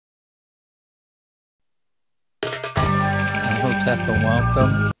Hotep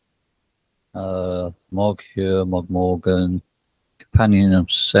and welcome. Mog here, Mog Morgan, Companion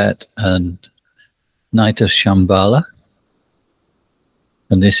of Set, and Knight of Shambhala.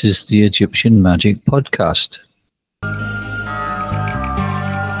 And this is the Egyptian Magic Podcast.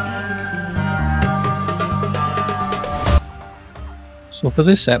 So for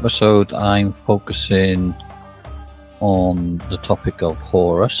this episode, I'm focusing on the topic of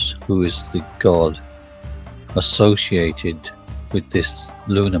Horus, who is the god associated with this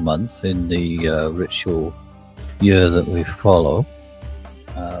lunar month in the ritual year that we follow.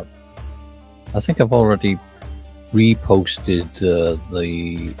 I think I've already reposted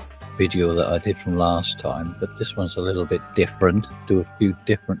the video that I did from last time, but this one's a little bit different, do a few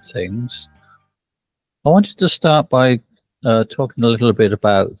different things. I wanted to start by talking a little bit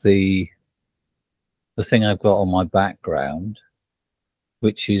about the thing I've got on my background,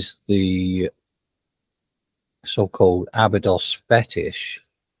 which is the so-called Abydos fetish,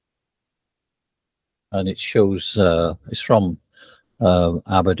 and it shows it's from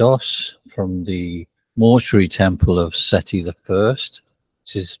Abydos, from the mortuary temple of Seti I, which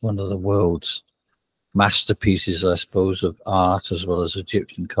is one of the world's masterpieces, I suppose, of art as well as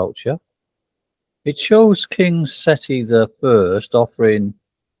Egyptian culture. It shows King Seti I offering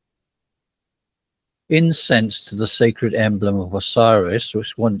incense to the sacred emblem of Osiris,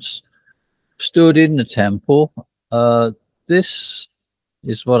 which once stood in the temple. This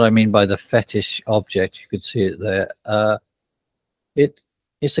is what I mean by the fetish object. You could see it there.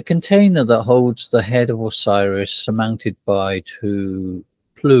 It's a container that holds the head of Osiris, surmounted by two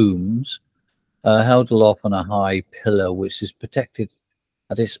plumes, held aloft on a high pillar, which is protected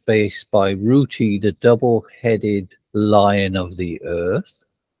at its base by Ruti, the double-headed lion of the earth,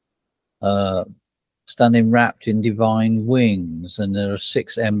 standing wrapped in divine wings. And there are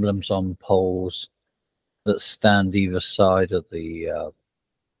 6 emblems on poles that stand either side of the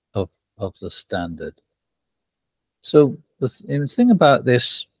standard. So the thing about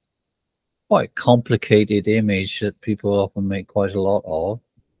this quite complicated image that people often make quite a lot of,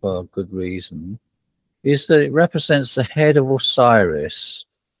 for good reason, is that it represents the head of Osiris,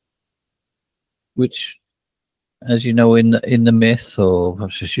 which, as you know, in the myth, or I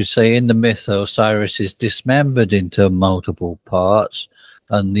should say in the myth, Osiris is dismembered into multiple parts,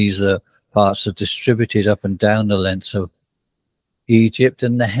 and these parts are distributed up and down the length of Egypt,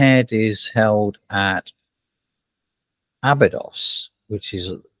 and the head is held at Abydos, which is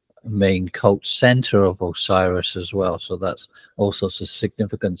a main cult center of Osiris as well. So that's all sorts of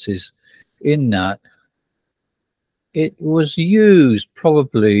significances in that. It was used,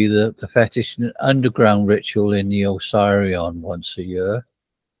 probably, the fetish in an underground ritual in the Osirion once a year,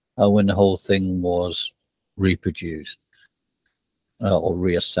 when the whole thing was reproduced, or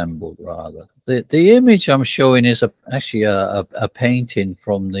reassembled, rather. The image I'm showing is actually a painting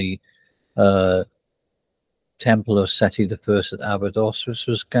from the Temple of Seti I at Abydos, which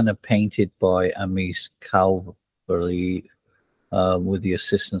was kind of painted by Amis Calvary, with the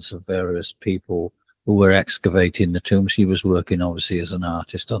assistance of various people who were excavating the tombs. He was working obviously as an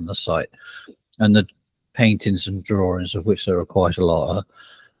artist on the site, and the paintings and drawings, of which there are quite a lot,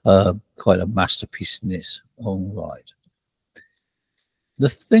 are quite a masterpiece in its own right. The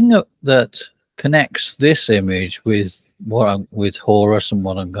thing that connects this image with Horus and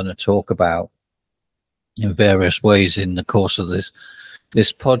what I'm going to talk about in various ways in the course of this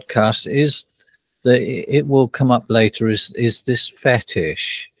podcast is that it will come up later is this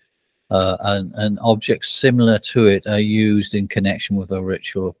fetish. And objects similar to it are used in connection with a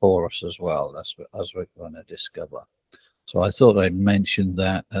ritual of Horus as well, as we're going to discover. So I thought I'd mention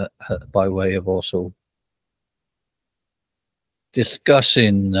that by way of also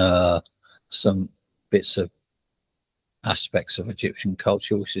discussing some bits of aspects of Egyptian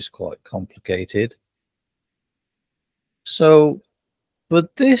culture, which is quite complicated. So,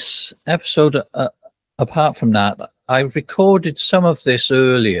 but this episode, apart from that, I recorded some of this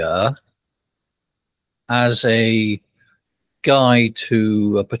earlier as a guide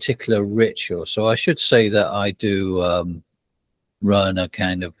to a particular ritual. So I should say that I do run a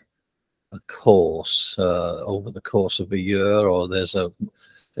kind of a course over the course of a year, or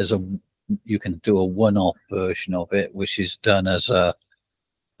you can do a one-off version of it, which is done as a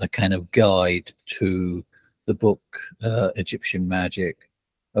kind of guide to the book Egyptian Magick,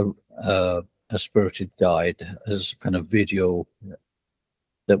 a spirited guide, as kind of video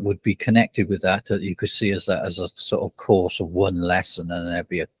that would be connected with that you could see as a sort of course of one lesson, and there'd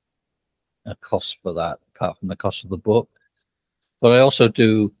be a cost for that apart from the cost of the book. But I also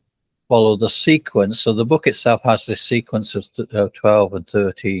do follow the sequence. So the book itself has this sequence of 12 and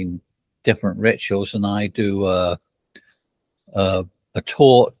 13 different rituals, and I do a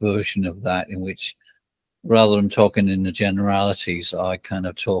taught version of that, in which rather than talking in the generalities, I kind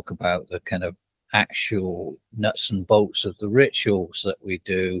of talk about the kind of actual nuts and bolts of the rituals that we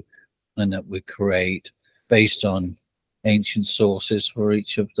do and that we create based on ancient sources for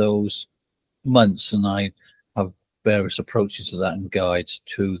each of those months. And I have various approaches to that and guides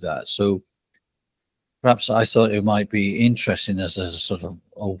to that. So perhaps I thought it might be interesting, as there's a sort of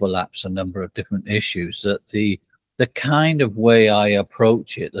overlaps a number of different issues, that the kind of way I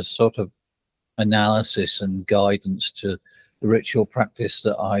approach it, the sort of analysis and guidance to the ritual practice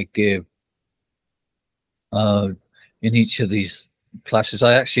that I give in each of these classes.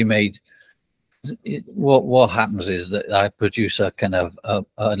 I actually made what happens is that I produce a kind of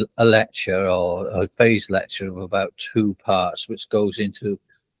a lecture, or a phase lecture of about 2 parts, which goes into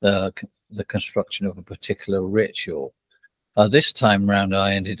the construction of a particular ritual. This time round,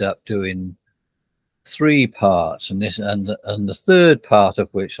 I ended up doing 3 parts, and the third part of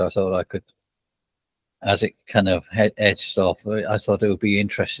which I thought I could, as it kind of edged off, I thought it would be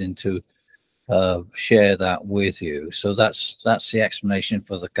interesting to share that with you. So that's the explanation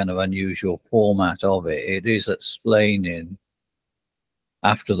for the kind of unusual format of it. It is explaining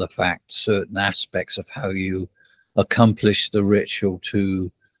after the fact certain aspects of how you accomplish the ritual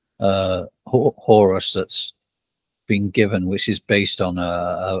to Horus that's been given, which is based on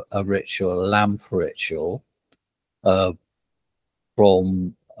a ritual, a lamp ritual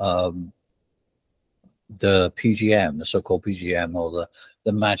from the PGM, the so-called PGM, or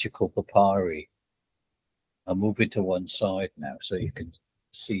the magical papyri. I'll move it to one side now so you can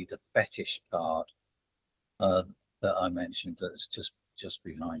see the fetish part that I mentioned. That's just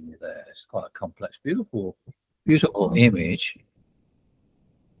behind me there. It's quite a complex, beautiful image.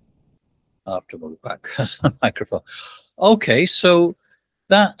 I'll have to move back because the microphone. Okay, so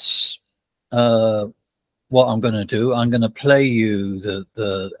that's what I'm going to do. I'm going to play you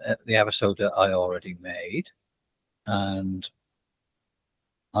the episode that I already made, and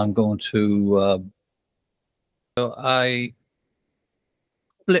I'm going to so I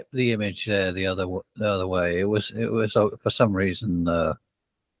flipped the image there the other way. It was for some reason the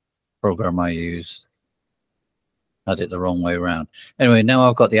program I used had it the wrong way around. Anyway, now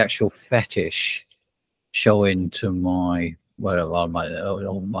I've got the actual fetish showing to my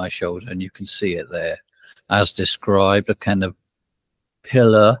on my shoulder, and you can see it there as described, a kind of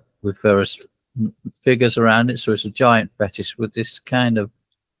pillar with various figures around it. So it's a giant fetish with this kind of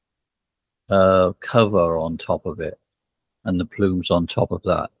cover on top of it, and the plumes on top of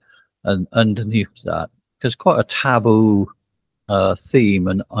that, and underneath that, because quite a taboo theme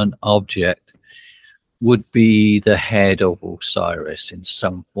and an object would be the head of Osiris in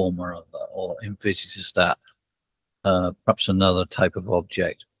some form or other, or envisages that perhaps another type of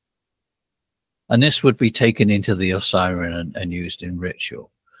object. And this would be taken into the Osirian and used in ritual.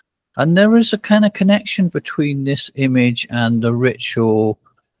 And there is a kind of connection between this image and the ritual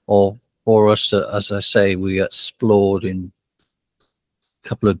of Horus that, as I say, we explored in a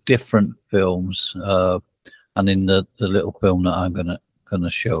couple of different films, and in the little film that I'm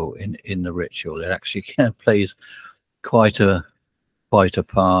gonna show in the ritual. It actually kind of plays quite a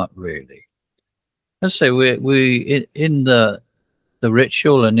part, really. Let's say we in the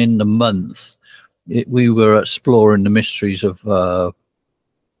ritual and in the month, we were exploring the mysteries of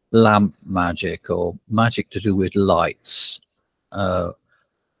lamp magic, or magic to do with lights,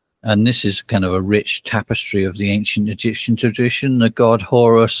 and this is kind of a rich tapestry of the ancient Egyptian tradition. The god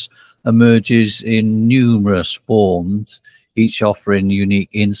Horus emerges in numerous forms, each offering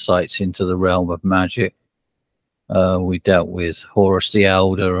unique insights into the realm of magic. We dealt with Horus the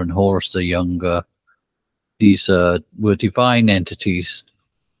Elder and Horus the Younger. These were divine entities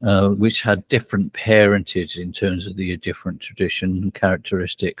which had different parentage in terms of the different tradition and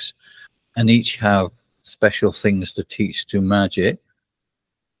characteristics, and each have special things to teach to magic.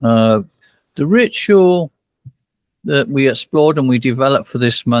 The ritual that we explored and we developed for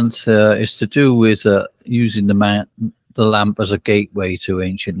this month is to do with using the lamp as a gateway to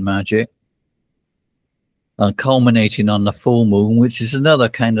ancient magic, culminating on the full moon, which is another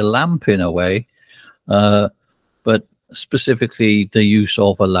kind of lamp in a way, but specifically the use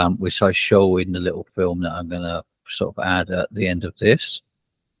of a lamp, which I show in the little film that I'm going to sort of add at the end of this.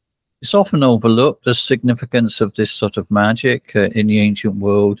 It's often overlooked, the significance of this sort of magic in the ancient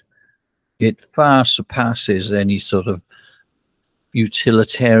world. It far surpasses any sort of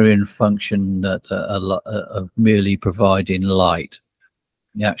utilitarian function that of merely providing light.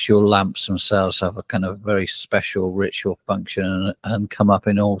 The actual lamps themselves have a kind of very special ritual function and come up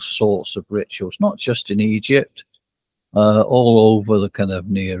in all sorts of rituals, not just in Egypt, all over the kind of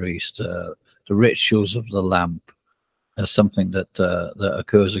Near East. The rituals of the lamp as something that that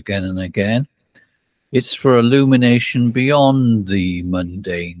occurs again and again. It's for illumination beyond the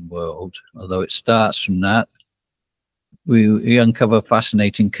mundane world. Although it starts from that, we uncover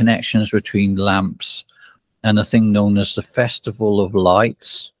fascinating connections between lamps and a thing known as the Festival of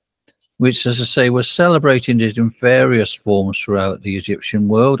Lights, which, as I say, was celebrated in various forms throughout the Egyptian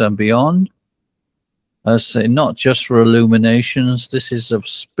world and beyond. As I say, not just for illuminations, this is of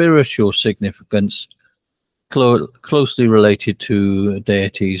spiritual significance, closely related to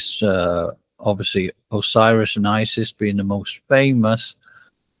deities, obviously Osiris and Isis being the most famous,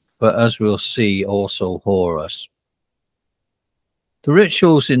 but as we'll see, also Horus. The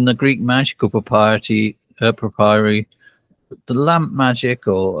rituals in the Greek magical papyri, the lamp magic,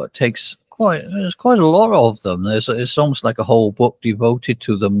 or there's quite a lot of them. It's almost like a whole book devoted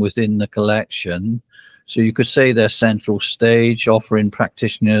to them within the collection. So you could say they're central stage, offering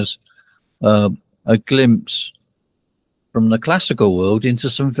practitioners a glimpse from the classical world into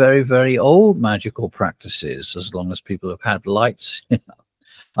some very, very old magical practices, as long as people have had lights.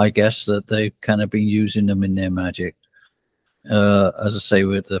 I guess that they've kind of been using them in their magic. As I say,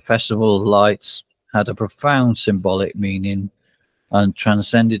 with the Festival of Lights, had a profound symbolic meaning and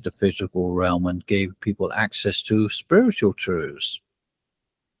transcended the physical realm and gave people access to spiritual truths.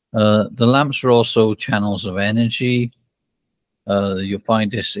 The lamps are also channels of energy. You'll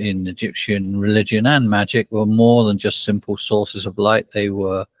find this in Egyptian religion and magic, were more than just simple sources of light. They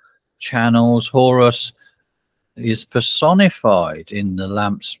were channels. Horus is personified in the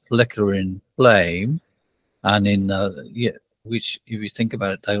lamp's flickering flame, and in which, if you think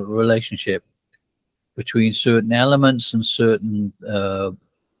about it, the relationship between certain elements and certain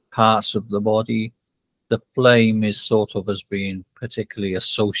parts of the body, the flame is sort of as being particularly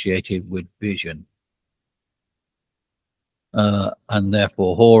associated with vision. And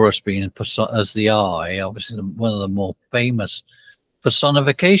therefore Horus being as the eye, obviously one of the more famous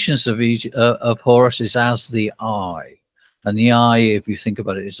personifications of Horus is as the eye. And the eye, if you think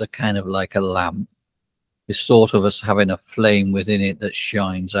about it, is a kind of like a lamp. It's thought of as having a flame within it that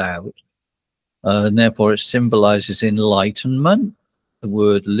shines out. And therefore it symbolizes enlightenment, the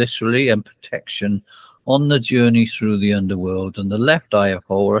word literally, and protection on the journey through the underworld. And the left eye of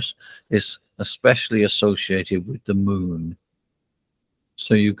Horus is especially associated with the moon.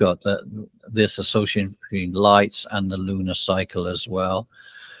 So you've got this association between lights and the lunar cycle as well.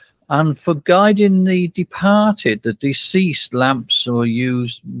 And for guiding the departed, the deceased, lamps were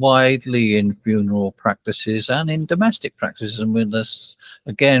used widely in funeral practices and in domestic practices. And with this,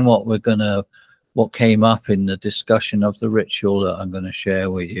 again, what came up in the discussion of the ritual that I'm going to share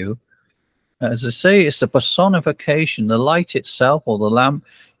with you. As I say, it's a personification. The light itself, or the lamp,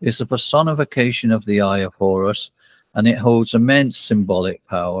 is a personification of the eye of Horus, and it holds immense symbolic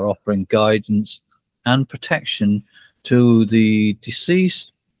power, offering guidance and protection to the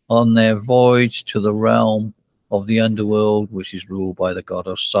deceased on their voyage to the realm of the underworld, which is ruled by the god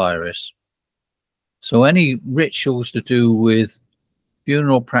Osiris. So any rituals to do with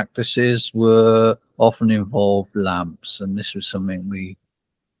funeral practices were often involved lamps, and this was something we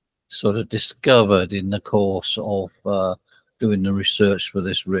sort of discovered in the course of doing the research for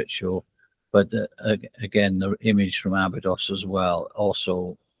this ritual. But again, the image from Abydos as well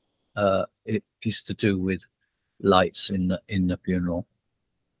also it is to do with lights in the funeral.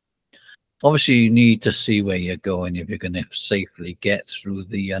 Obviously, you need to see where you're going if you're going to safely get through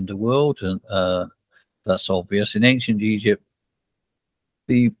the underworld, and that's obvious. In ancient Egypt,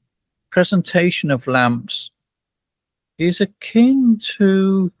 the presentation of lamps is akin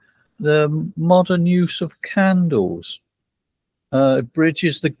to the modern use of candles. It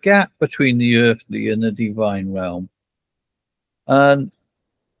bridges the gap between the earthly and the divine realm. And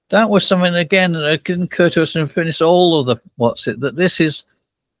that was something, again, that can occur to us and finish all of the that this is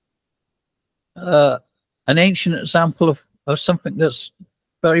an ancient example of something that's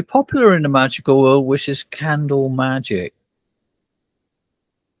very popular in the magical world, which is candle magic.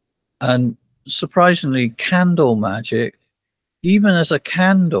 And surprisingly, candle magic, even as a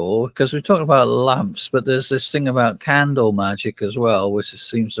candle, because we're talking about lamps, but there's this thing about candle magic as well, which it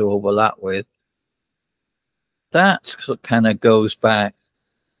seems to overlap with. That kind of goes back,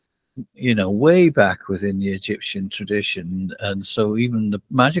 you know, way back within the Egyptian tradition. And so even the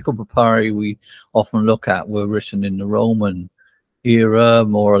magical papyri we often look at were written in the Roman era,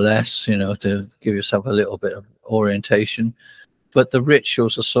 more or less, you know, to give yourself a little bit of orientation. But the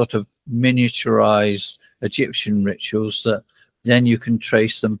rituals are sort of miniaturized Egyptian rituals that then you can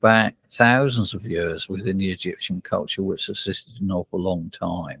trace them back thousands of years within the Egyptian culture, which existed an awful long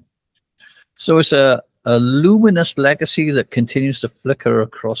time. So it's a luminous legacy that continues to flicker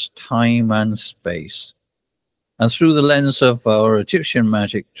across time and space. And through the lens of our Egyptian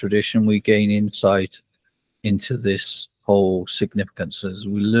magic tradition, we gain insight into this whole significance. As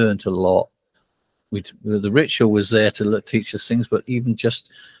we learned a lot. The ritual was there to teach us things, but even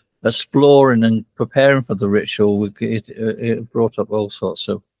just exploring and preparing for the ritual, it brought up all sorts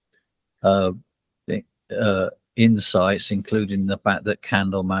of insights, including the fact that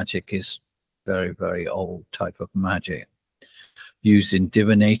candle magic is very, very old type of magic, used in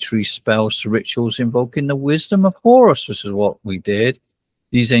divinatory spells to rituals invoking the wisdom of Horus, which is what we did.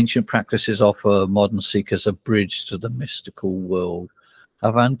 These ancient practices offer modern seekers a bridge to the mystical world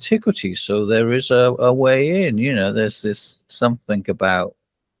of antiquity. So there is a way in, you know, there's this something about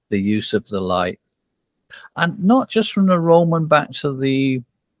the use of the light, and not just from the Roman back to the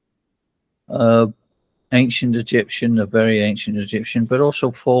ancient Egyptian, the very ancient Egyptian, but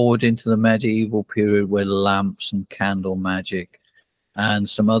also forward into the medieval period where lamps and candle magic and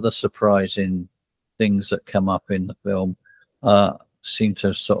some other surprising things that come up in the film seem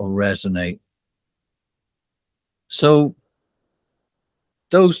to sort of resonate. So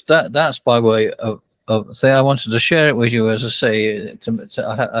that's by way of say, I wanted to share it with you. As I say,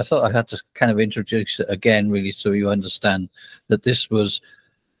 I thought I had to kind of introduce it again, really, so you understand that this was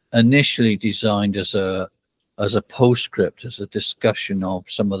initially designed as a postscript, as a discussion of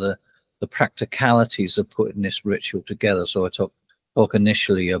some of the practicalities of putting this ritual together. So I talk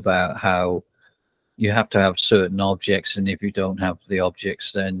initially about how you have to have certain objects, and if you don't have the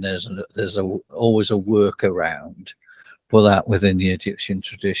objects, then there's always a workaround for that within the Egyptian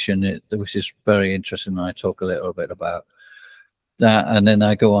tradition, which is very interesting. I talk a little bit about that, and then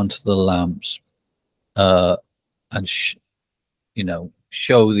I go on to the lamps and you know,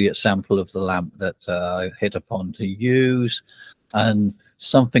 show the example of the lamp that I hit upon to use, and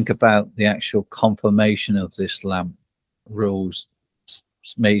something about the actual confirmation of this lamp rules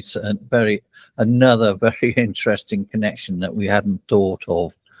made another very interesting connection that we hadn't thought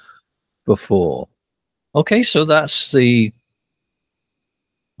of before. Okay, so that's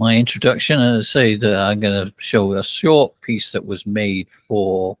my introduction. And I say that I'm going to show a short piece that was made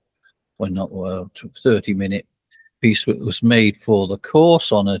for, well, not 30-minute piece that was made for the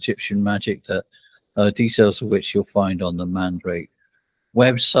course on Egyptian magic, that details of which you'll find on the Mandrake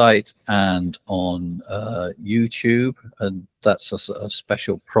website and on YouTube, and that's a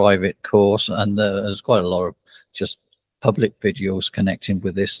special private course. And there's quite a lot of just public videos connecting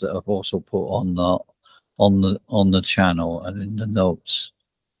with this that I've also put on the channel and in the notes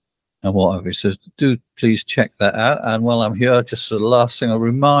and whatever. So do please check that out. And while I'm here, just the last thing, I'll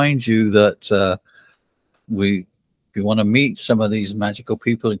remind you that if you want to meet some of these magical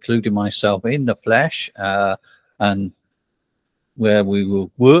people, including myself in the flesh, and where we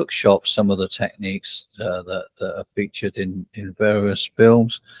will workshop some of the techniques that are featured in various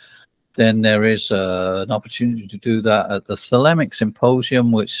films, then there is an opportunity to do that at the Thelemic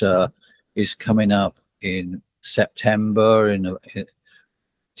Symposium, which is coming up in September, in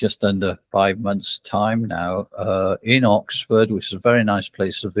just under 5 months' time now, in Oxford, which is a very nice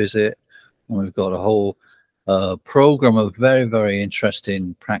place to visit. And we've got a whole program of very, very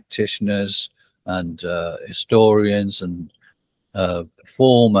interesting practitioners and historians and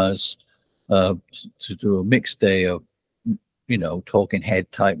performers to do a mixed day of, you know, talking head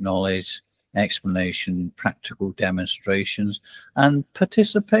type knowledge, explanation, practical demonstrations, and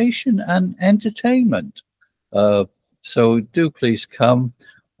participation and entertainment. So do please come.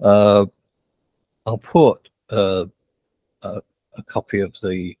 I'll put a copy of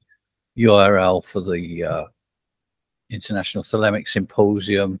the URL for the International Thelemic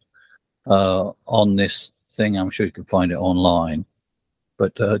Symposium on this thing. I'm sure you can find it online,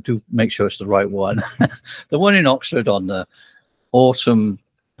 but do make sure it's the right one. The one in Oxford on the autumn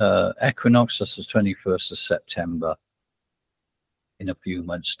equinox, that's the 21st of September, in a few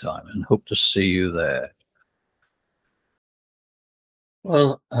months' time, and hope to see you there.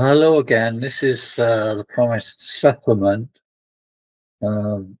 Well, hello again. This is the promised supplement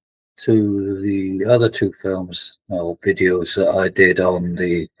to the other two films or videos that I did on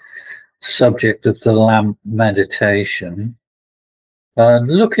the subject of the lamp meditation. And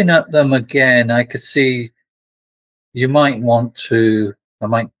looking at them again, I could see you might want to, I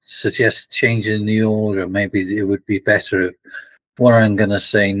might suggest changing the order. Maybe it would be better if what I'm going to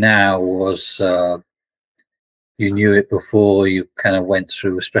say now was you knew it before you kind of went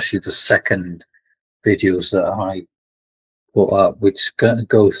through, especially the second videos that I put up, which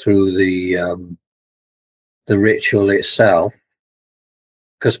go through the ritual itself,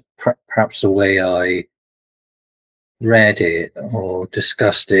 because perhaps the way I read it or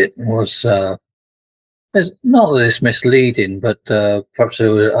discussed it was not that it's misleading, but perhaps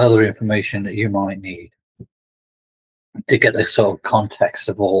there was other information that you might need. to get the sort of context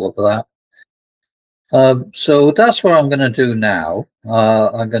of all of that. So that's what I'm going to do now.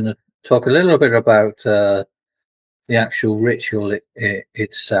 I'm going to talk a little bit about the actual ritual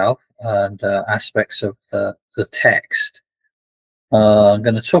itself and aspects of the text. I'm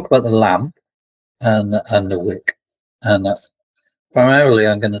going to talk about the lamp and the wick, and primarily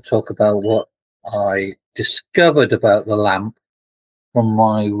I'm going to talk about what I discovered about the lamp from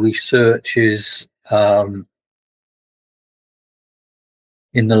my researches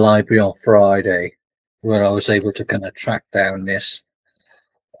in the library on Friday, where I was able to kind of track down this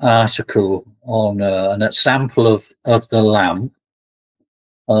article on a sample of the lamp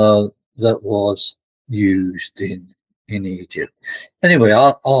that was used in Egypt. Anyway,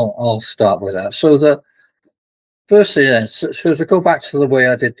 I'll start with that. So the firstly, then, so to go back to the way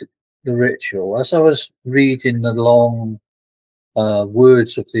I did the ritual, as I was reading the long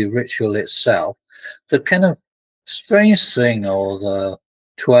words of the ritual itself, the kind of strange thing, or the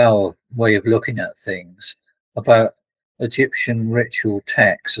 12 way of looking at things about Egyptian ritual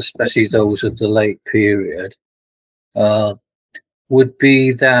texts, especially those of the late period, would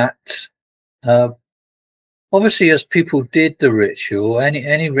be that obviously, as people did the ritual,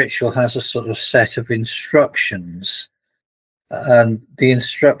 any ritual has a sort of set of instructions, and the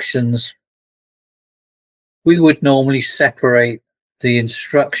instructions, we would normally separate the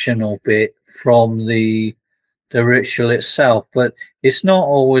instructional bit from the ritual itself, but it's not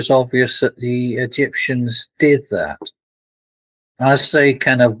always obvious that the Egyptians did that. As they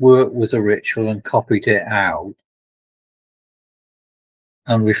kind of worked with the ritual and copied it out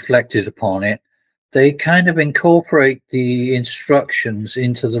and reflected upon it, they kind of incorporate the instructions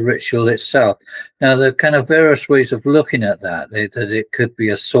into the ritual itself. Now, there are kind of various ways of looking at that, that it could be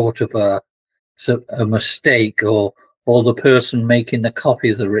a sort of a mistake, or the person making the copy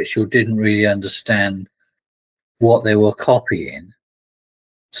of the ritual didn't really understand what they were copying.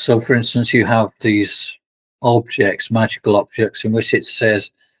 So, for instance, you have these objects, magical objects, in which it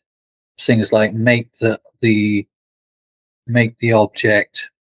says things like make the object,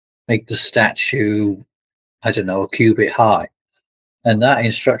 make the statue, I don't know, a cubit high. And that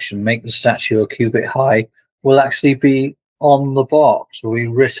instruction, make the statue a cubit high, will actually be on the box, or be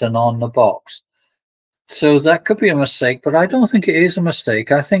written on the box. So that could be a mistake, but I don't think it is a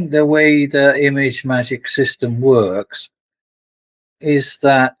mistake. I think the way the image magic system works is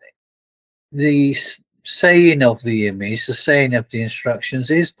that the saying of the image, the saying of the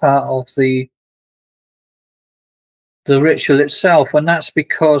instructions, is part of the ritual itself. And that's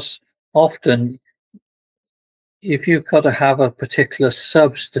because often, if you've got to have a particular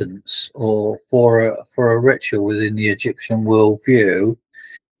substance or for a ritual within the Egyptian worldview,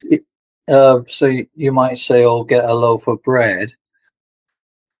 so you might say, "Oh, get a loaf of bread,"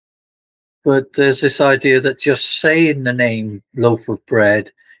 but there's this idea that just saying the name loaf of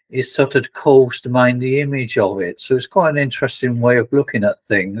bread is sort of calls to mind the image of it. So it's quite an interesting way of looking at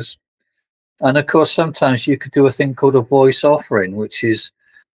things. And of course, sometimes you could do a thing called a voice offering, which is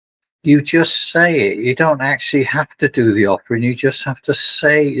you just say it. You don't actually have to do the offering. You just have to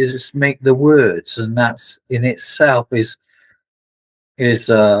say, just make the words, and that's in itself is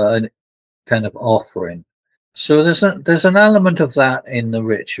a kind of offering. So there's an element of that in the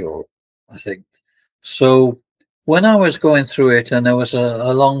ritual, I think. So when I was going through it, and there was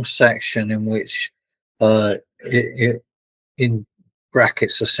a long section in which in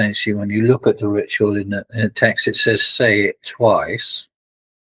brackets, essentially, when you look at the ritual in the text, it says say it twice.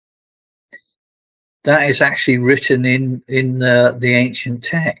 That is actually written in the ancient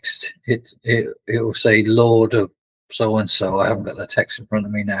text. It will say Lord of so and so. I haven't got the text in front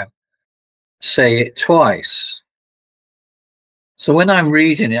of me now. Say it twice. So when I'm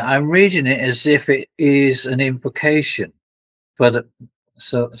reading it as if it is an invocation. But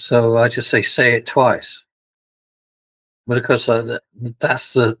so I just say it twice. But of course,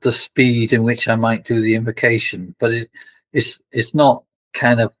 that's the speed in which I might do the invocation. But it's not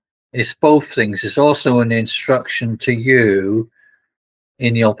kind of, it's both things. It's also an instruction to you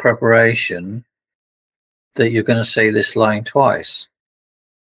in your preparation that you're going to say this line twice.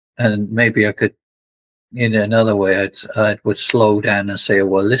 And maybe I could, in another way, I would slow down and say, oh,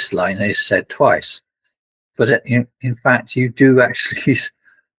 well, this line is said twice. But in fact, you do actually,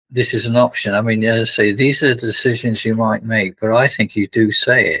 this is an option. I mean, as I say, these are the decisions you might make, but I think you do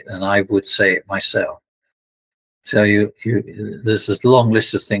say it, and I would say it myself. So there's this long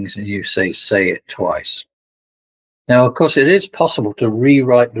list of things, and you say it twice. Now, of course, it is possible to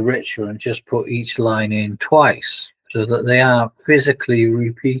rewrite the ritual and just put each line in twice so that they are physically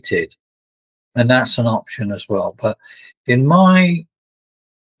repeated. And that's an option as well. But in my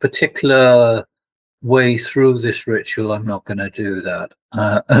particular way through this ritual, I'm not going to do that.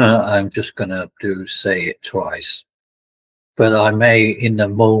 I'm just going to say it twice. But I may, in the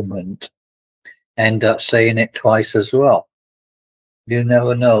moment, end up saying it twice as well. You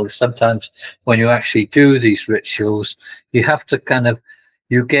never know. Sometimes when you actually do these rituals, you have to kind of,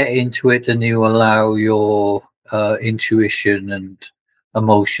 you get into it and you allow your intuition and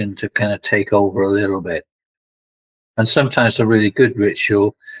emotion to kind of take over a little bit. And sometimes a really good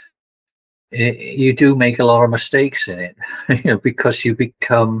ritual, you do make a lot of mistakes in it, because you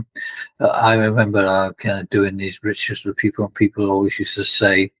become. I remember kind of doing these rituals with people, and people always used to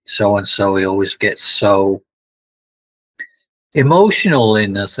say, "So and so, he always gets so emotional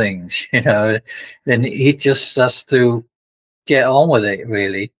in the things," then he just has to get on with it,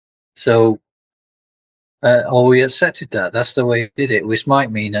 really. So, we accepted that. That's the way he did it, which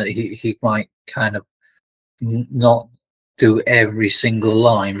might mean that he might kind of not do every single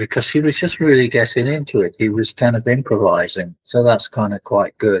line, because he was just really getting into it. He was kind of improvising, so that's kind of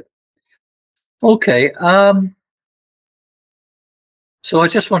quite good. Okay, so I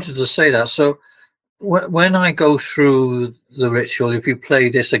just wanted to say that. So when I go through the ritual, if you play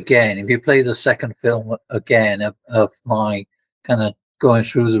this again, if you play the second film again of my kind of going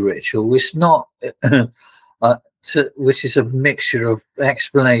through the ritual, it's not which is a mixture of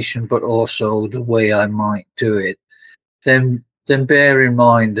explanation but also the way I might do it, then bear in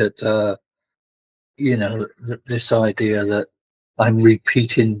mind that this idea that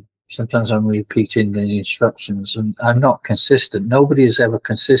sometimes I'm repeating the instructions, and I'm not consistent. Nobody is ever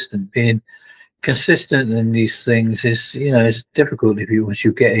consistent. Being consistent in these things is, it's difficult once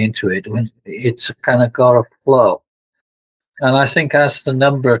you get into it, when it's kind of got a flow. And I think as the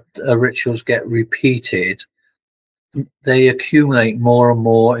number of rituals get repeated, they accumulate more and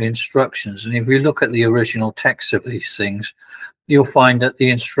more instructions. And if you look at the original text of these things, you'll find that the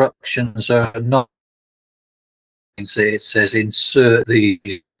instructions are not, it says insert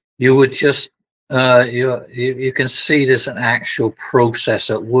these. You would just you can see there's an actual process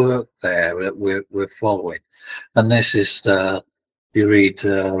at work there that we're following. And this is you read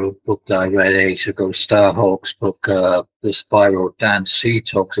a book that I read ages ago, Starhawk's book, The Spiral Dance. He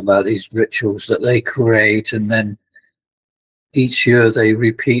talks about these rituals that they create, and then each year they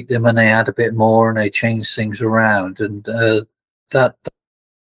repeat them and they add a bit more and they change things around, and that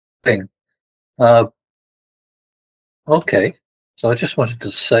thing. Okay, so I just wanted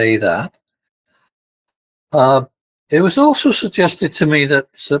to say that. It was also suggested to me that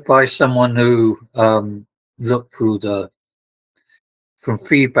by someone who looked through from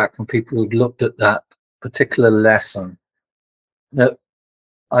feedback from people who'd looked at that particular lesson, that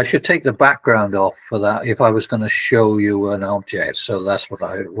I should take the background off for that if I was going to show you an object. So that's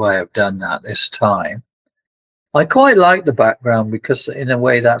why I've done that this time. I quite like the background because in a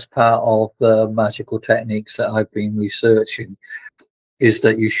way that's part of the magical techniques that I've been researching, is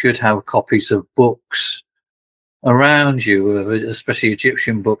that you should have copies of books around you, especially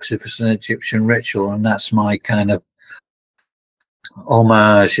Egyptian books if it's an Egyptian ritual. And that's my kind of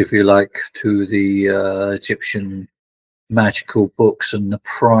homage, if you like, to the Egyptian magical books and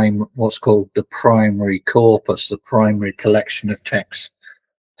what's called the primary corpus, the primary collection of texts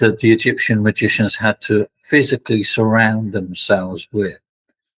that the Egyptian magicians had to physically surround themselves with.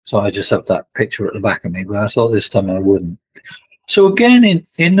 So I just have that picture at the back of me, but I thought this time I wouldn't. So again,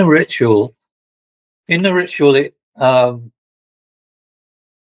 in the ritual, it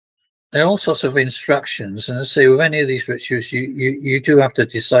there are all sorts of instructions, and I say with any of these rituals, you do have to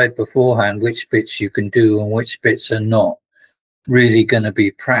decide beforehand which bits you can do and which bits are not really going to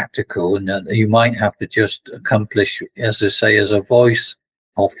be practical, and that you might have to just accomplish, as I say, as a voice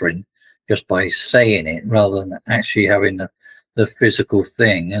offering, just by saying it rather than actually having the physical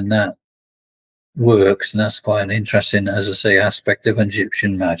thing, and that works, and that's quite an interesting, as I say, aspect of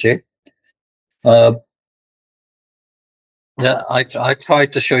Egyptian magic. Yeah, I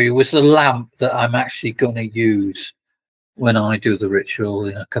tried to show you was the lamp that I'm actually going to use when I do the ritual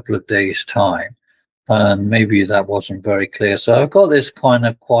in a couple of days' time, and maybe that wasn't very clear. So I've got this kind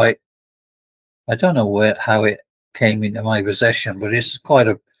of quite, I don't know how it came into my possession, but it's quite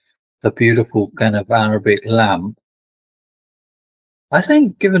a beautiful kind of Arabic lamp. I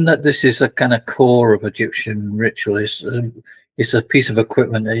think, given that this is a kind of core of Egyptian ritual, it's a piece of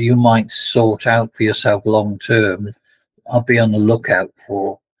equipment that you might sort out for yourself long term. I'll be on the lookout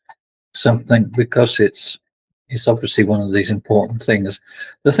for something, because it's obviously one of these important things.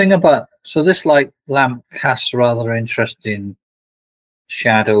 The thing about, so this light lamp casts rather interesting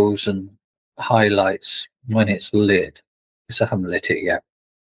shadows and highlights when it's lit. Because I haven't lit it yet.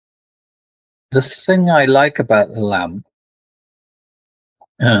 The thing I like about the lamp,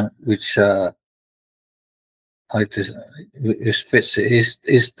 which I just, it fits it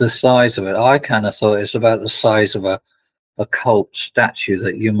is the size of it. I kind of thought it's about the size of a cult statue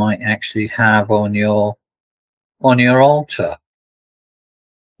that you might actually have on your altar.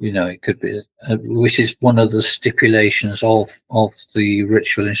 You know, it could be, which is one of the stipulations of the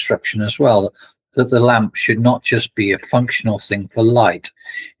ritual instruction as well, that the lamp should not just be a functional thing for light;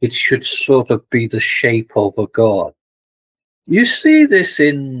 it should sort of be the shape of a god. You see this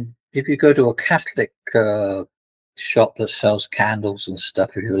if you go to a Catholic shop that sells candles and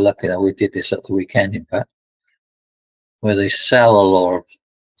stuff. If you're lucky, that we did this at the weekend, in fact, where they sell a lot of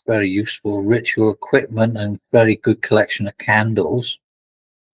very useful ritual equipment and very good collection of candles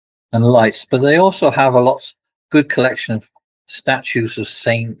and lights, but they also have a good collection of statues of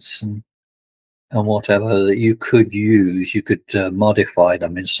saints and whatever that you could use. You could modify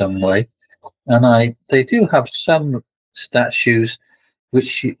them in some way, and they do have some statues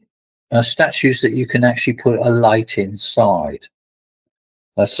which are statues that you can actually put a light inside.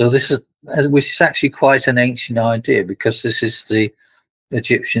 So this is, which is actually quite an ancient idea, because this is the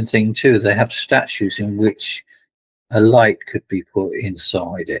Egyptian thing too. They have statues in which a light could be put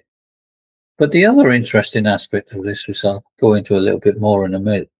inside it. But the other interesting aspect of this, which I'll go into a little bit more in a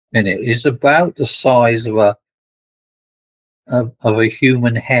minute, is about the size of a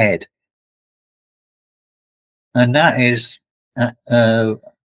human head, and that is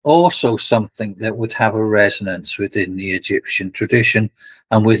also something that would have a resonance within the Egyptian tradition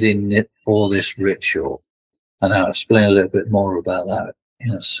and within all this ritual. And I'll explain a little bit more about that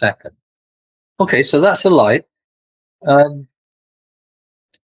in a second. Okay, so that's a light.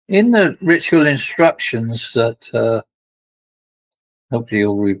 In the ritual instructions that hopefully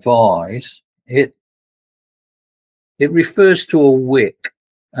you'll revise, it refers to a wick,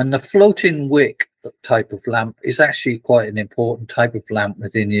 and the floating wick type of lamp is actually quite an important type of lamp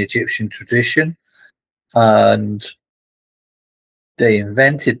within the Egyptian tradition, and they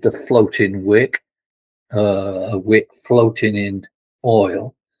invented the floating wick, a wick floating in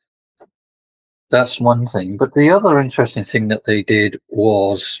oil. That's one thing. But the other interesting thing that they did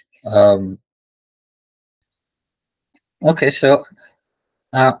was, okay, so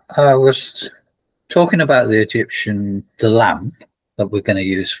I was talking about the lamp that we're going to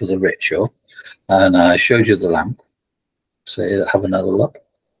use for the ritual, and I showed you the lamp. So have another look.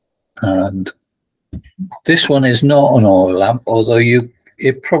 And this one is not an oil lamp, although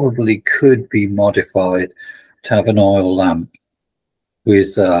it probably could be modified to have an oil lamp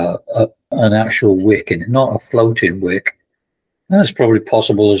with an actual wick in it, not a floating wick. That's probably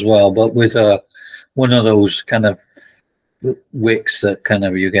possible as well, but with one of those kind of wicks that kind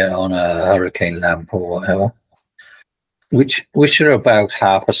of you get on a hurricane lamp or whatever, which are about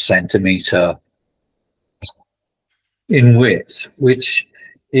 1/2 centimeter in width. Which,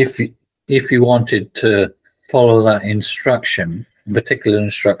 if you wanted to follow that instruction, particular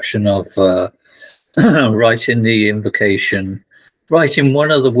instruction of writing the invocation, writing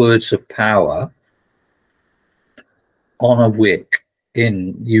one of the words of power on a wick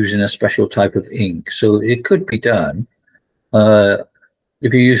in using a special type of ink, so it could be done.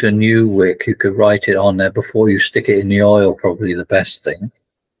 If you use a new wick, you could write it on there before you stick it in the oil, probably the best thing,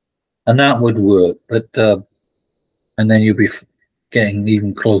 and that would work. But and then you'll be getting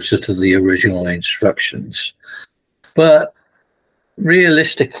even closer to the original instructions. But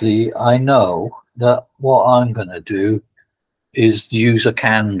realistically, I know that what I'm going to do is use a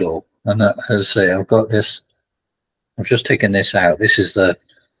candle, and as I say, I've got this. I've just taken this out. This is the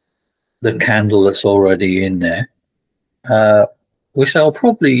candle that's already in there, which I'll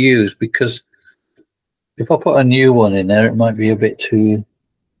probably use, because if I put a new one in there, it might be a bit too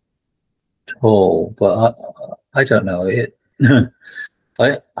tall. But I don't know it.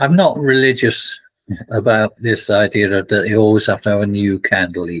 I'm not religious about this idea that you always have to have a new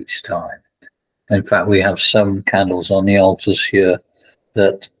candle each time. In fact, we have some candles on the altars here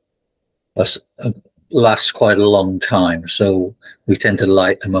that last quite a long time, so we tend to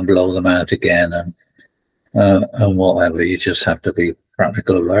light them and blow them out again, and whatever. You just have to be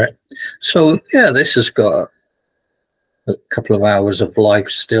practical about it. So yeah, this has got a couple of hours of life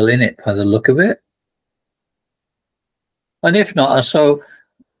still in it by the look of it, and if not,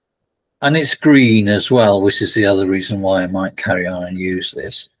 and it's green as well, which is the other reason why I might carry on and use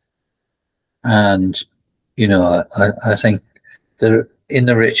this. And you know, I think in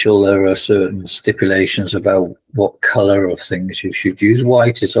the ritual there are certain stipulations about what color of things you should use.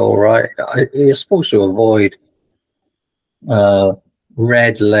 White is all right. You're supposed to avoid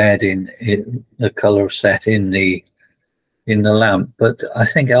red lead in the color set in the lamp, but I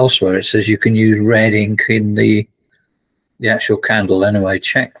think elsewhere it says you can use red ink in the actual candle. Anyway,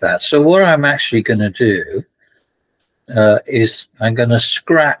 check that. So what I'm actually going to do is I'm going to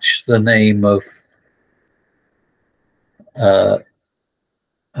scratch the name uh,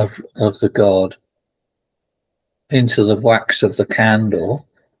 of the god into the wax of the candle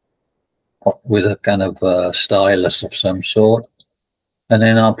with a kind of stylus of some sort, and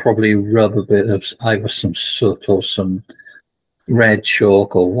then I'll probably rub a bit of either some soot or some red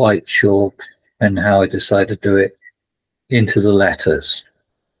chalk or white chalk, and how I decide to do it, into the letters.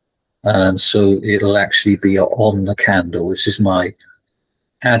 And so it'll actually be on the candle, which is my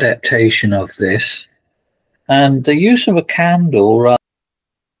adaptation of this. And the use of a candle,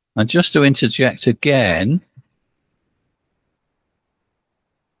 and just to interject again,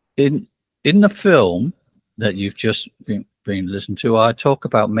 in the film that you've just been listened to, I talk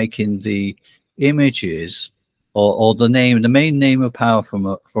about making the images or the main name of power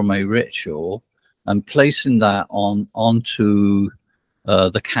from a ritual, and placing that onto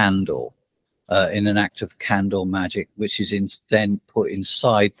the candle in an act of candle magic, which is then put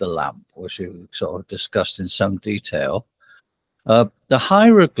inside the lamp, which we sort of discussed in some detail. The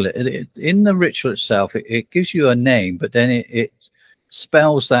hieroglyph in the ritual itself, it gives you a name, but then it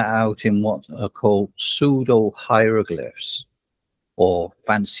spells that out in what are called pseudo hieroglyphs, or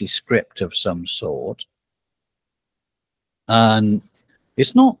fancy script of some sort. And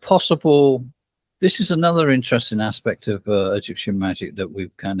it's not possible. This is another interesting aspect of Egyptian magic that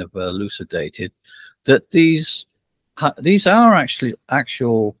we've kind of elucidated, that these are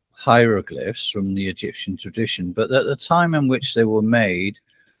actual hieroglyphs from the Egyptian tradition, but at the time in which they were made,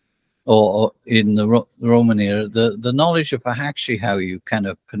 or in the Roman era, the knowledge of actually how you kind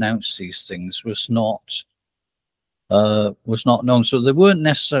of pronounce these things was not known. So they weren't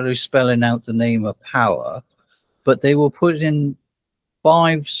necessarily spelling out the name of power, but they were put in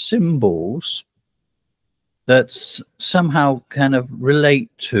 5 symbols that somehow kind of relate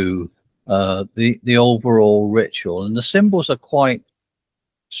to the overall ritual. And the symbols are quite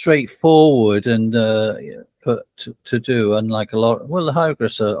straightforward and to do, unlike a lot. Well, the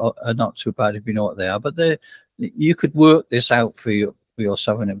hieroglyphs are not too bad if you know what they are, but you could work this out for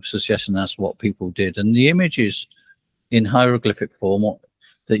yourself, and it was suggesting that's what people did. And the images in hieroglyphic form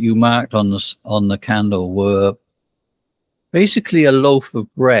that you marked on the candle were basically a loaf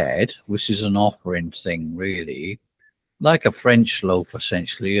of bread, which is an offering thing, really, like a French loaf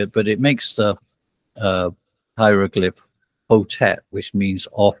essentially, but it makes the hieroglyph Hotep, which means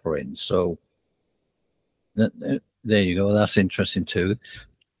offering. So there you go. That's interesting too.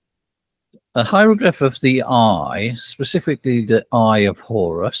 A hieroglyph of the eye, specifically the eye of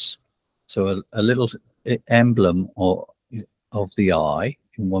Horus. So a little emblem of the eye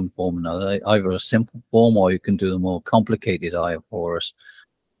in one form or another, either a simple form, or you can do the more complicated eye of Horus,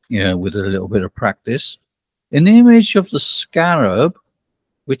 with a little bit of practice. In the image of the scarab,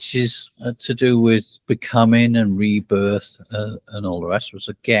 which is to do with becoming and rebirth and all the rest, was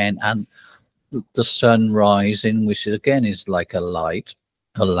again, and the sun rising, which again is like a light,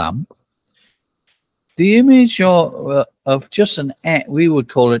 a lamp. The image of just an X, we would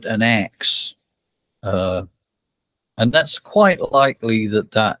call it an X, and that's quite likely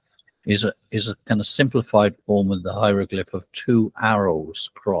that is a kind of simplified form of the hieroglyph of 2 arrows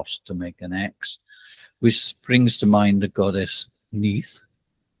crossed to make an X, which brings to mind the goddess Neith,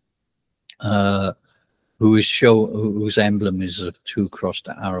 whose emblem is of 2 crossed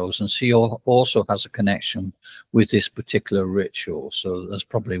arrows, and she also has a connection with this particular ritual. So that's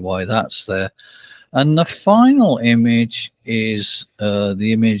probably why that's there. And the final image is the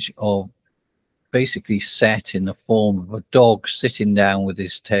image of basically Set in the form of a dog sitting down with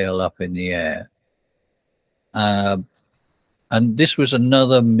his tail up in the air. And this was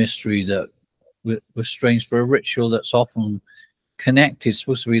another mystery that was strange for a ritual that's often connected,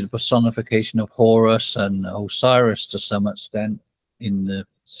 supposed to be the personification of Horus and Osiris to some extent,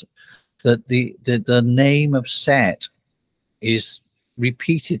 that the name of Set is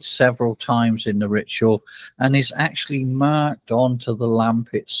repeated several times in the ritual and is actually marked onto the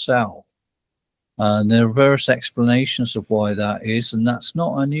lamp itself. And there are various explanations of why that is, and that's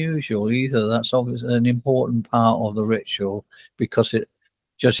not unusual either. That's obviously an important part of the ritual, because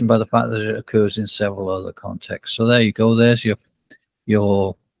judging by the fact that it occurs in several other contexts. So there you go. There's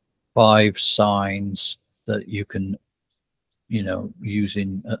your 5 signs that you can, use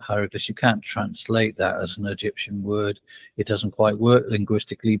in hieroglyphs. You can't translate that as an Egyptian word. It doesn't quite work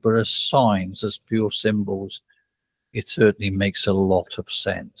linguistically, but as signs, as pure symbols, it certainly makes a lot of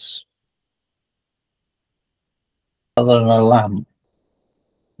sense. Other than a lamp,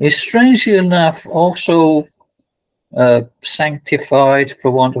 is strangely enough also sanctified,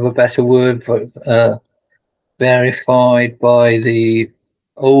 for want of a better word, verified by the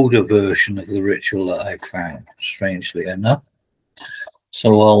older version of the ritual that I found, strangely enough.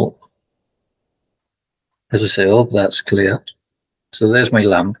 So I'll, as I say, I hope that's clear. So there's my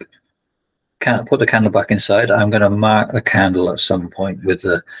lamp. Can't put the candle back inside. I'm going to mark the candle at some point with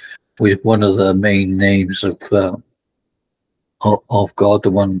one of the main names of God,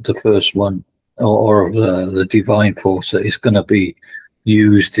 the first one, or of the divine force that is going to be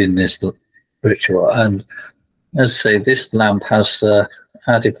used in this ritual. And as I say, this lamp has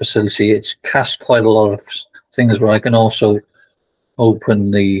added facility. It's cast quite a lot of things where I can also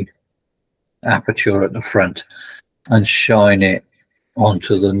open the aperture at the front and shine it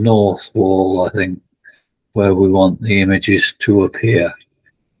onto the north wall, I think, where we want the images to appear.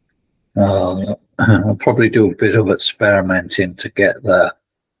 I'll probably do a bit of experimenting to get the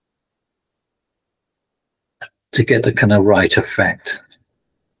kind of right effect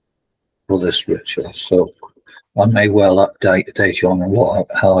for this ritual. So I may well update you on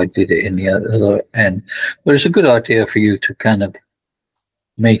how I did it in the other end. But it's a good idea for you to kind of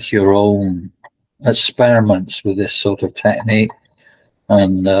make your own experiments with this sort of technique,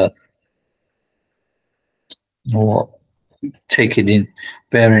 and take it in,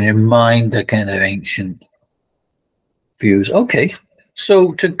 bearing in mind the kind of ancient views. Okay,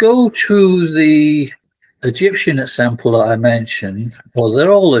 so to go to the Egyptian example that I mentioned, well,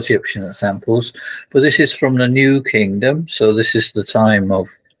 they're all Egyptian examples, but this is from the New Kingdom, so this is the time of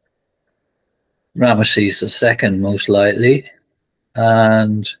Ramesses II, most likely,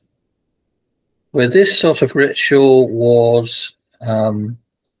 and where this sort of ritual was,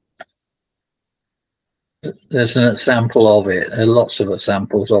 there's an example of it, lots of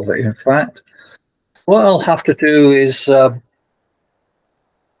examples of it, in fact. What I'll have to do is I'll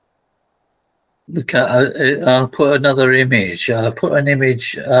put another image. I'll put an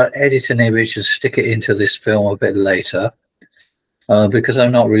image, edit an image and stick it into this film a bit later, because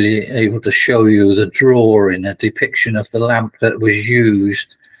I'm not really able to show you the drawing, a depiction of the lamp that was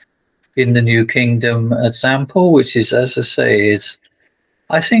used in the New Kingdom example, which is, as I say, is,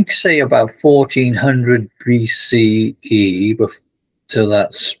 I think, say about 1400 BCE. So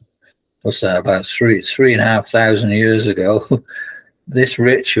that's, what's that, about 3,500 years ago. This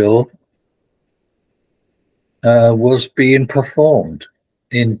ritual was being performed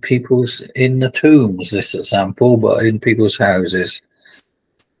in the tombs, this example, but in people's houses.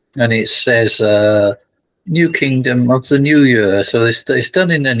 And it says New Kingdom of the New Year. So it's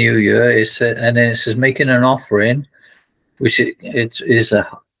done in the New Year. And then it says making an offering, which it is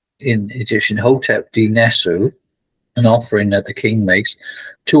in Egyptian Hotep di Nesu, an offering that the king makes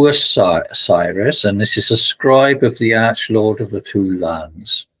to Osiris, and this is a scribe of the Archlord of the two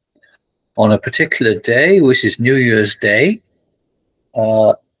lands. On a particular day, which is New Year's Day,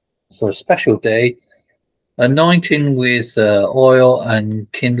 so a special day, anointing with oil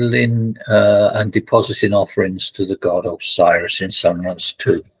and kindling and depositing offerings to the god Osiris in someone's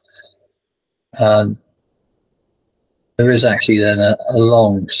tomb. And there is actually then a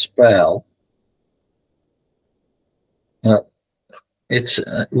long spell.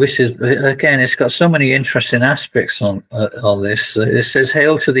 Which is, again, it's got so many interesting aspects on this. It says,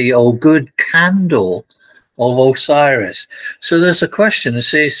 "Hail to thee, O good candle of Osiris." So there's a question. It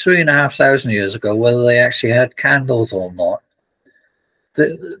says 3,500 years ago whether they actually had candles or not.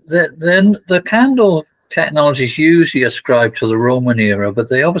 Then the candle technology is usually ascribed to the Roman era, but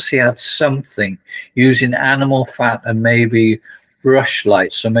they obviously had something using animal fat and maybe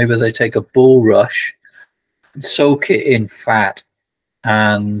rushlight. So maybe they take a bulrush, soak it in fat,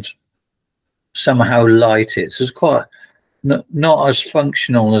 and somehow light it. So it's quite not as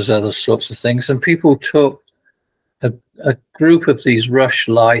functional as other sorts of things. And people took a group of these rush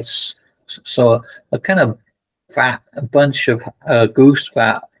lights, so a kind of fat, a bunch of goose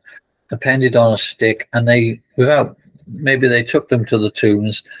fat appended on a stick, and maybe they took them to the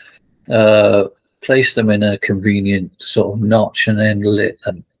tombs, placed them in a convenient sort of notch, and then lit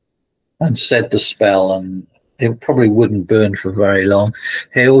them and said the spell, and it probably wouldn't burn for very long.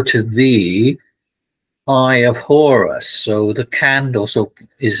 Hail to thee, Eye of Horus. So the candle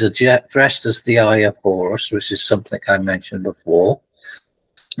is dressed as the Eye of Horus, which is something I mentioned before,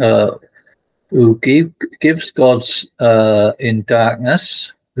 who gives gods in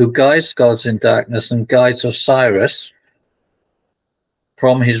darkness, who guides gods in darkness and guides Osiris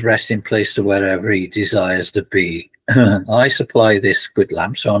from his resting place to wherever he desires to be. I supply this good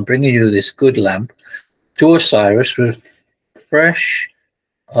lamp, so I'm bringing you this good lamp to Osiris with fresh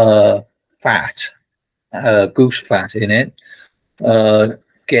fat, goose fat in it,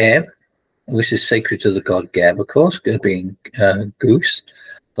 Geb, which is sacred to the god Geb, of course, being goose,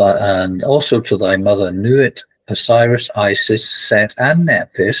 and also to thy mother Nuit, Osiris, Isis, Set, and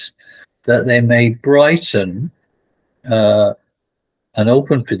Nephthys, that they may brighten and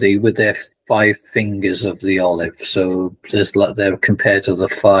open for thee with their 5 fingers of the olive. So there's like they're compared to the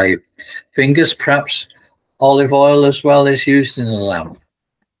 5 fingers. Perhaps olive oil as well is used in the lamp,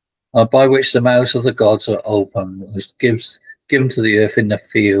 by which the mouths of the gods are open, which given to the earth in the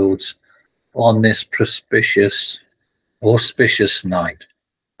fields on this auspicious night.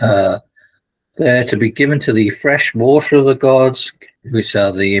 There to be given to thee fresh water of the gods, which are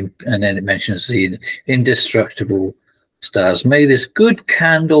and then it mentions the indestructible stars. May this good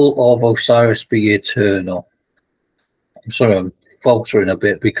candle of Osiris be eternal. I'm sorry, I'm faltering a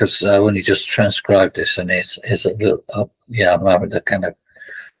bit because I only just transcribed this, and it's a little, I'm having to kind of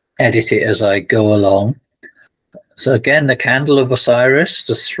edit it as I go along. So again, the candle of Osiris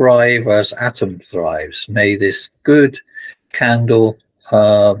to thrive as atom thrives. May this good candle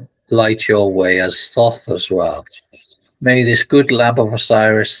light your way as Thoth as well. May this good lamp of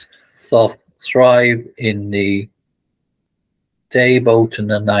Osiris Thoth thrive in the day boat and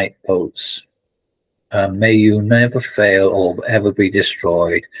the night boats. May you never fail or ever be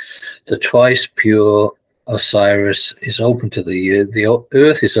destroyed. The twice pure Osiris is open to thee. The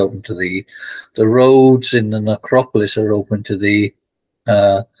earth is open to thee. The roads in the necropolis are open to thee.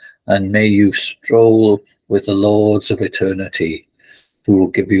 And may you stroll with the lords of eternity, who will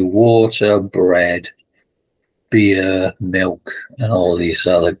give you water, bread, beer, milk, and all these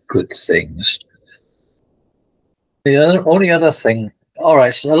other good things. The only other thing, all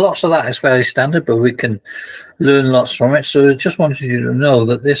right, so lots of that is fairly standard, but we can learn lots from it. So I just wanted you to know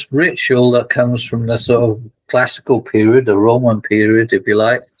that this ritual that comes from the sort of classical period, the Roman period, if you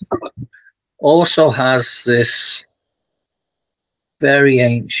like, also has this very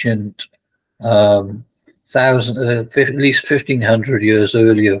ancient, at least 1500 years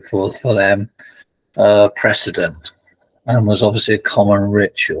earlier for them, precedent, and was obviously a common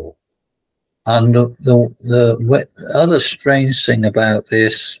ritual. And the other strange thing about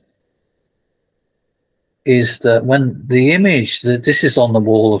this is that when the image, that this is on the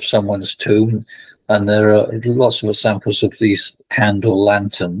wall of someone's tomb, and there are lots of examples of these candle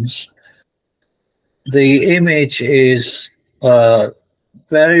lanterns, the image is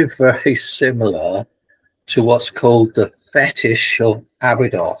very, very similar to what's called the fetish of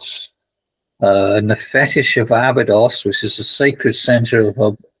Abydos. And the fetish of Abydos, which is the sacred center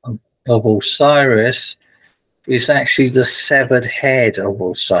of Osiris, is actually the severed head of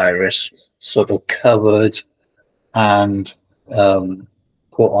Osiris, sort of covered and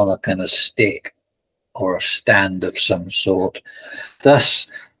put on a kind of stick or a stand of some sort. Thus,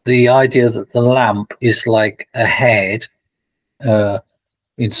 the idea that the lamp is like a head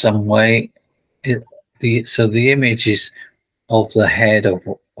in some way. So the image is of the head of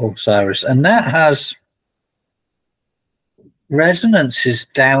Osiris, and that has resonances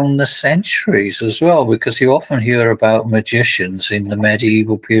down the centuries as well, because you often hear about magicians in the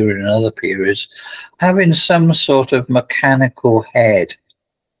medieval period and other periods having some sort of mechanical head,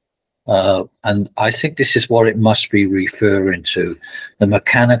 and I think this is what it must be referring to, the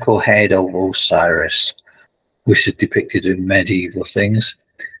mechanical head of Osiris, which is depicted in medieval things.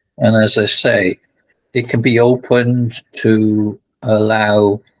 And as I say, it can be opened to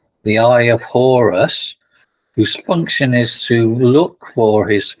allow the eye of Horus, whose function is to look for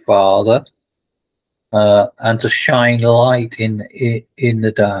his father and to shine light in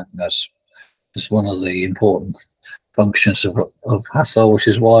the darkness. It's one of the important functions of Hathor, which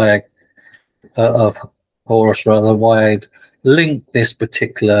is why of Horus rather, why I'd link this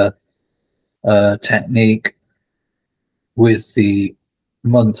particular technique with the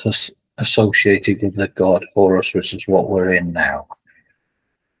month associated with the god Horus, which is what we're in now.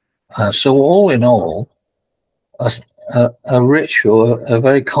 So all in all, a ritual, a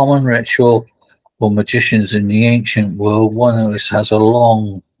very common ritual for magicians in the ancient world, one which has a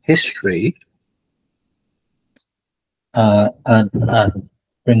long history and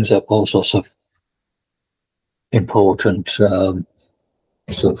brings up all sorts of important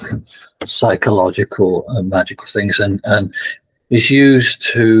sort of psychological and magical things, and is used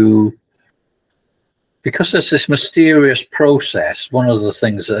to, because there's this mysterious process. One of the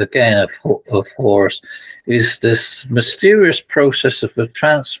things that, again, of Horus is this mysterious process of the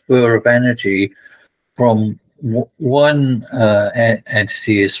transfer of energy from one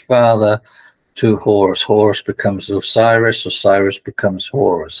entity, his father, to Horus. Horus becomes Osiris, Osiris becomes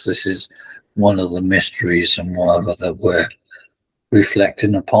Horus. This is one of the mysteries and whatever that we're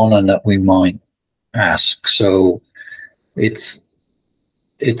reflecting upon and that we might ask. So it's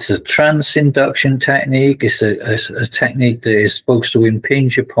a trance induction technique. It's a technique that is supposed to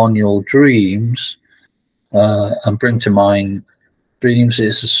impinge upon your dreams and bring to mind dreams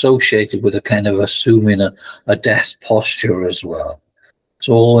is associated with a kind of assuming a death posture as well.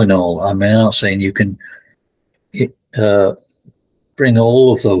 So all in all, I mean, I'm not saying you can bring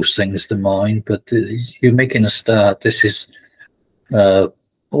all of those things to mind, but you're making a start. This is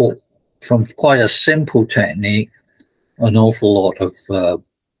from quite a simple technique. An awful lot of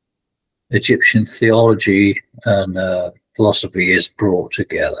Egyptian theology and philosophy is brought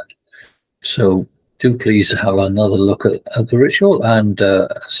together. So do please have another look at the ritual, and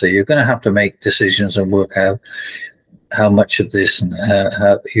so you're going to have to make decisions and work out how much of this and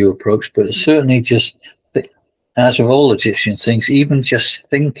how you approach. But certainly, just as with all Egyptian things, even just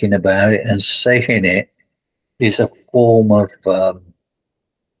thinking about it and saying it is a form of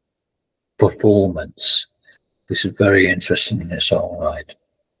performance. This is very interesting in its own right.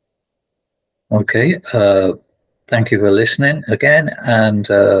 Okay, thank you for listening again, and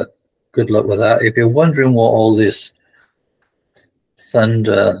good luck with that. If you're wondering what all this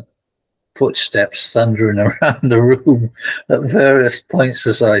thunder, footsteps thundering around the room at various points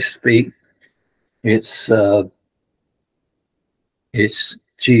as I speak, it's Gia,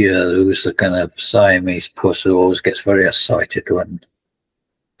 who's the kind of Siamese puss who always gets very excited when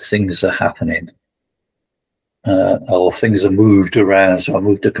things are happening. Or things are moved around. So I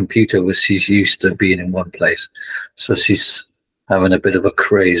moved the computer where she's used to being in one place. So she's having a bit of a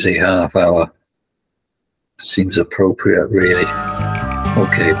crazy half hour. Seems appropriate, really.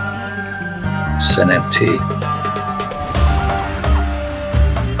 Okay. Send empty.